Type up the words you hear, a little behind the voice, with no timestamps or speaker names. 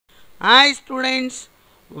Hi students,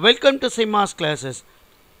 welcome to SIMAS classes.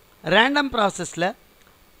 Random process la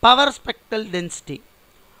power spectral density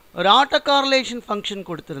ஒரு autocorrelation function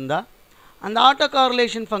கொடுத்திருந்தா அந்த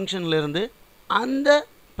autocorrelation function ல இருந்து அந்த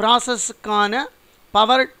processக்கான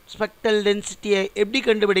power spectral density எப்படி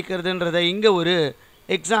கண்டுபிடிக்கிறதுன்றதை இங்க ஒரு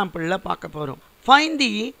எக்ஸாம்பிள்ல பார்க்க போறோம். Find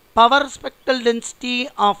the power spectral density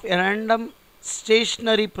of a random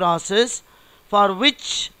stationary process for which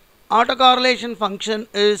autocorrelation function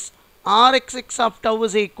is Rxx of tau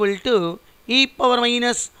is equal to e power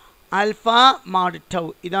minus alpha mod tau.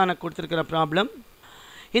 இதான கொடுத்திருக்கிற ப்ராப்ளம்.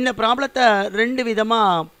 இந்த ப்ராப்ளத்தை ரெண்டு விதமா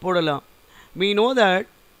போடலாம். We know that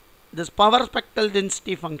this power spectral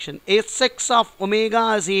density function Sx of omega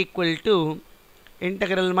is equal to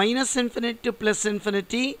integral minus infinity to plus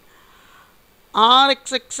infinity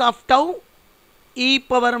Rxx of tau e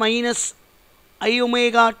power minus I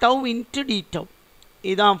omega tau into d tau.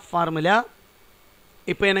 இதான் formula.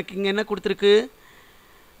 இப்போ எனக்கு இங்கே என்ன கொடுத்துருக்கு,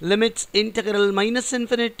 limits integral minus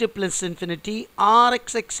infinity plus infinity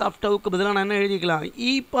RXX of டவுக்கு பதிலாக நான் என்ன எழுதிக்கலாம்,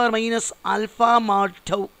 இ பவர் மைனஸ் ஆல்ஃபா மாட்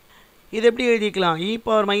டவ். இது எப்படி எழுதிக்கலாம், இ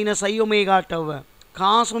பவர் மைனஸ் ஐ omega tau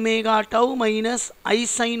cos omega tau minus ஐ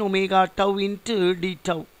sine omega tau into D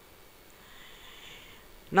tau.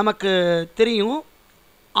 நமக்கு தெரியும்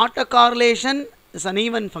ஆட்டோகார்லேஷன் is an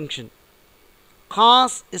even function,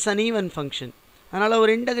 cos is an even function. அதனால்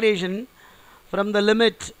ஒரு integration from the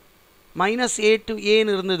limit minus a to a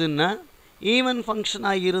இருந்ததுன்னா even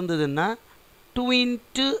ஃபங்க்ஷனாக இருந்ததுன்னா 2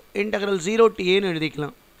 into integral 0 to a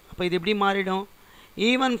எழுதிக்கலாம். அப்போ இது எப்படி மாறிடும்,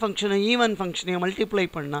 ஈவன் ஃபங்க்ஷனை மல்டிப்ளை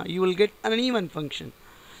பண்ணால் you will get an even function.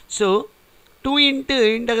 So 2 into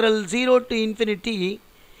integral 0 to infinity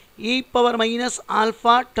e power minus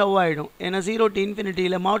alpha tau ஆகிடும். ஏன்னா 0 to infinity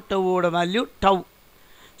mod tauவோட value tau.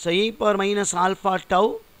 So e power minus alpha tau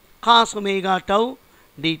cos omega tau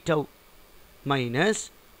d tau minus,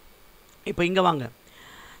 இப்போ இங்கே வாங்க,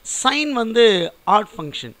 sign வந்து add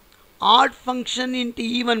function, add function into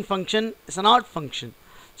even function is an add function.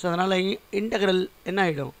 So அதனால் integral என்ன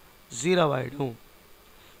ஆகிடும், 0 ஆகிடும்.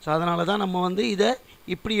 So அதனால தான் நம்ம வந்து இதை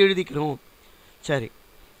இப்படி எழுதிக்கிறோம். சரி,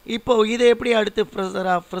 இப்போது இதை எப்படி அடுத்து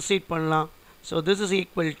ப்ரொசீட் பண்ணலாம். So this is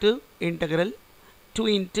equal to integral 2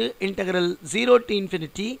 into integral 0 to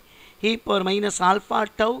infinity e power minus alpha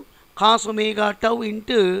tau cos omega tau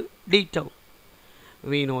into d tau.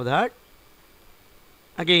 We know that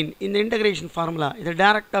again in the integration formula இது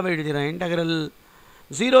டைரக்டாக எழுதிடுறேன். integral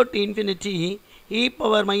 0 to infinity e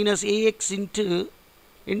power minus ax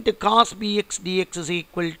into cos bx dx is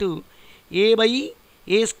equal to a by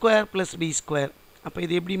a square plus b square. அப்போ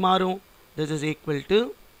இது எப்படி மாறும், this is equal to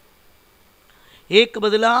ஏக்கு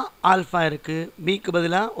பதிலாக alpha இருக்குது, பிக்கு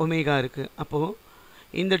பதிலாக ஒமேகா இருக்குது. அப்போது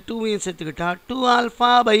இந்த 2 சேர்த்துக்கிட்டா 2 alpha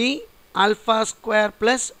by alpha square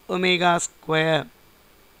plus omega square.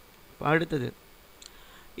 அடுத்தது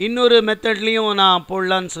இன்னொரு மெத்தட்லேயும் நான்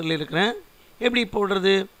போடலான்னு சொல்லியிருக்கிறேன். எப்படி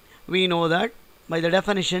போடுறது, we know that by the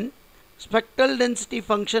definition spectral density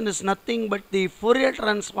function is nothing but the Fourier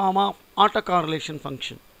transform of autocorrelation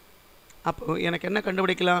function. அப்போ எனக்கு என்ன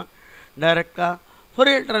கண்டுபிடிக்கலாம், டைரெக்டாக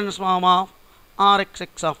Fourier transform of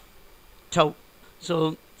Rxx of tau. So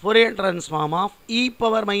Fourier transform of e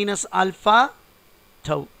power minus alpha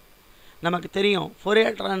tau. நமக்கு தெரியும்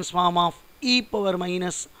Fourier transform of e power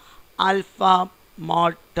minus alpha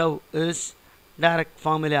mod tau is direct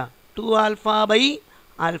formula 2 alpha by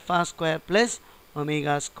alpha square plus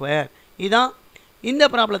omega square. இதான் இந்த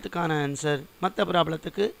ப்ராப்ளத்துக்கான answer. மற்ற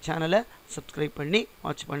ப்ராப்ளத்துக்கு சேனலை subscribe பண்ணி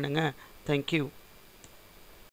watch பண்ணுங்கள். Thank you.